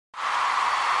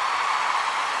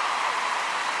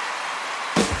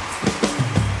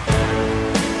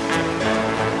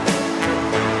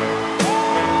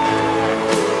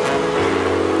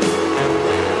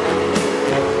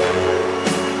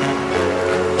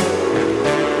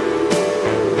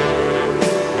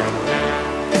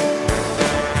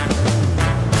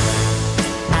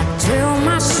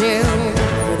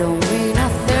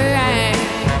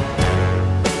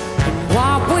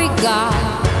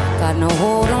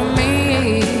for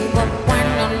me, but when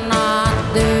you're not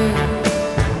there,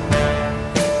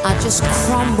 I just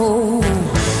crumble.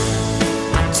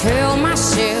 I tell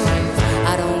myself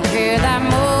I don't care that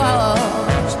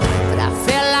much, but I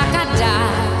feel like I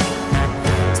died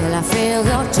till I feel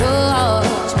your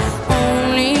touch.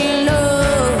 Only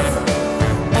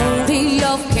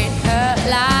love can hurt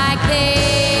like this.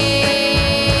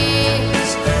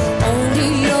 Only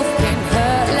love can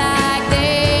hurt like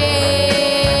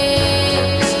this.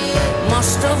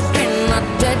 Must have been a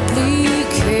deadly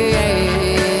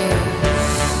kiss.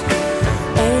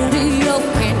 Only love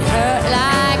can hurt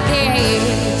like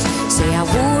this. Say I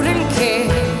wouldn't care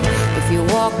if you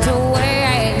walked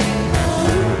away,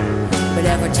 but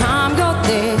every time you're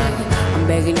there, I'm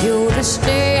begging you to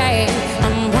stay.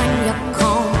 And when you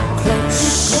come close,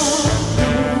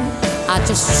 I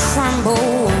just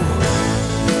tremble.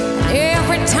 And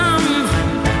every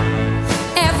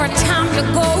time you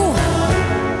go,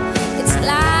 it's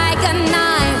like a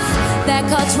knife that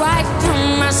cuts right through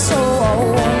my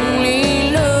soul.